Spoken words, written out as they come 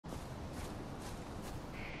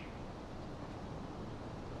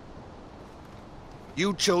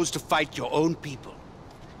You chose to fight your own people.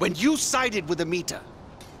 When you sided with the meter,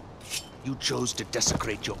 you chose to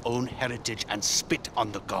desecrate your own heritage and spit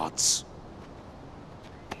on the gods.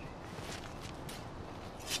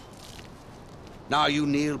 Now you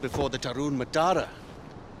kneel before the Tarun Matara,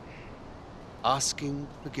 asking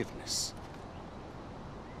forgiveness.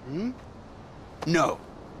 Hmm? No.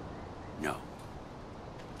 No.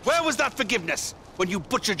 Where was that forgiveness when you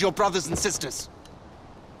butchered your brothers and sisters?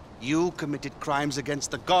 You committed crimes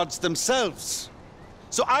against the gods themselves.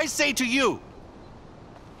 So I say to you,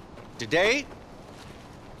 today,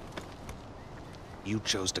 you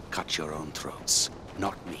chose to cut your own throats,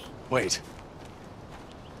 not me. Wait.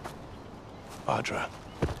 Audra.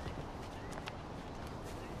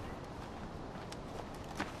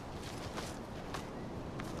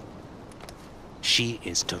 She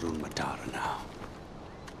is Tarun Matara now.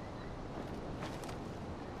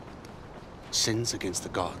 Sins against the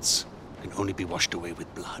gods can only be washed away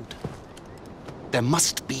with blood. There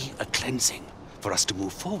must be a cleansing for us to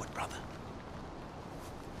move forward, brother.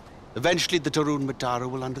 Eventually, the Tarun Matara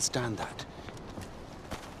will understand that.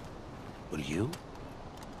 Will you?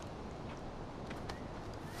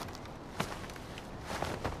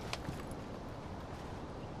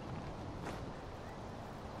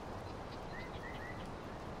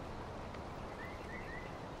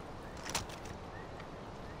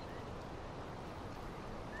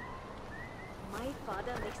 My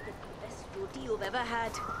father makes the best roti you've ever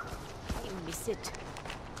had. I miss it.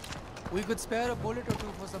 We could spare a bullet or two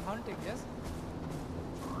for some hunting, yes?